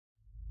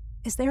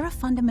Is there a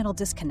fundamental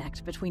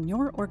disconnect between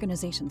your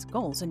organization's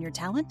goals and your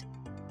talent?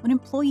 When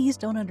employees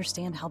don't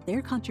understand how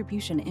their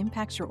contribution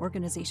impacts your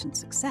organization's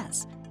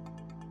success,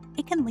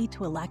 it can lead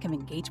to a lack of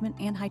engagement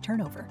and high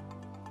turnover.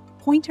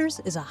 Pointers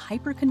is a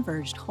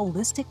hyper-converged,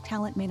 holistic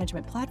talent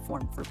management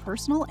platform for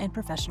personal and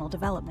professional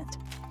development.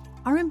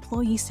 Our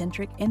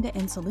employee-centric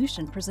end-to-end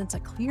solution presents a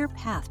clear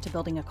path to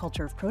building a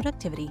culture of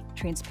productivity,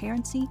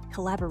 transparency,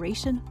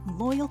 collaboration,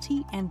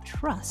 loyalty, and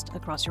trust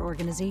across your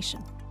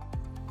organization.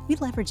 We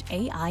leverage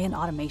AI and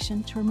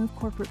automation to remove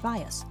corporate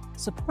bias,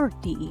 support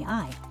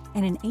DEI,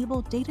 and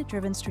enable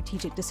data-driven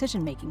strategic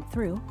decision-making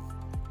through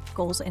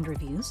goals and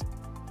reviews,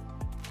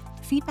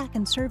 feedback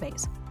and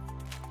surveys,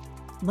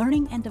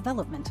 learning and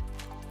development,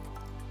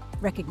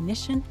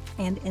 recognition,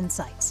 and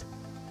insights.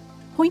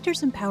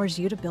 Pointers empowers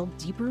you to build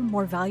deeper,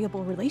 more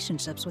valuable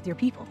relationships with your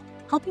people,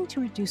 helping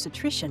to reduce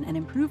attrition and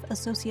improve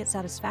associate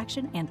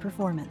satisfaction and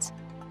performance.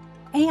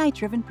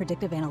 AI-driven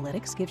predictive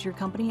analytics gives your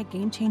company a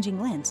game-changing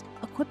lens,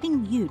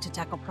 equipping you to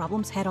tackle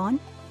problems head-on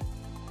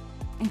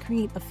and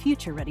create a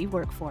future-ready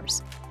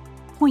workforce.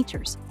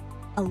 Pointers.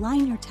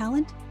 Align your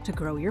talent to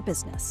grow your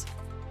business.